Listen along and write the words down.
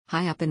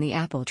High up in the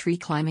apple tree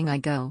climbing I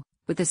go,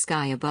 with the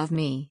sky above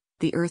me,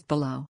 the earth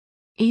below.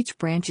 Each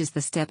branch is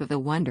the step of a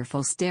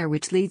wonderful stair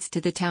which leads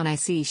to the town I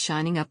see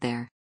shining up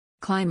there.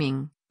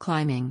 Climbing,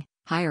 climbing,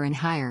 higher and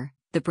higher,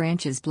 the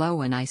branches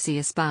blow and I see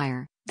a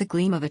spire, the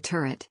gleam of a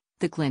turret,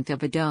 the glint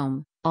of a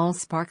dome, all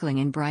sparkling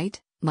and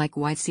bright, like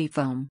white sea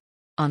foam.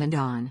 On and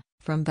on,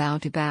 from bough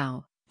to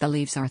bough, the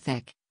leaves are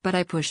thick, but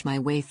I push my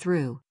way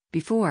through.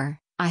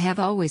 Before, I have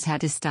always had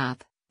to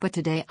stop, but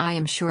today I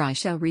am sure I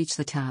shall reach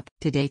the top.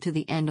 Today to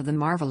the end of the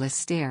marvelous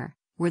stair,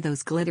 where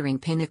those glittering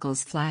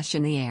pinnacles flash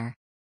in the air.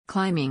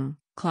 Climbing,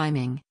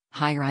 climbing,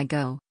 higher I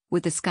go,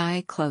 with the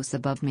sky close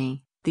above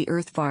me, the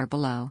earth far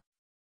below.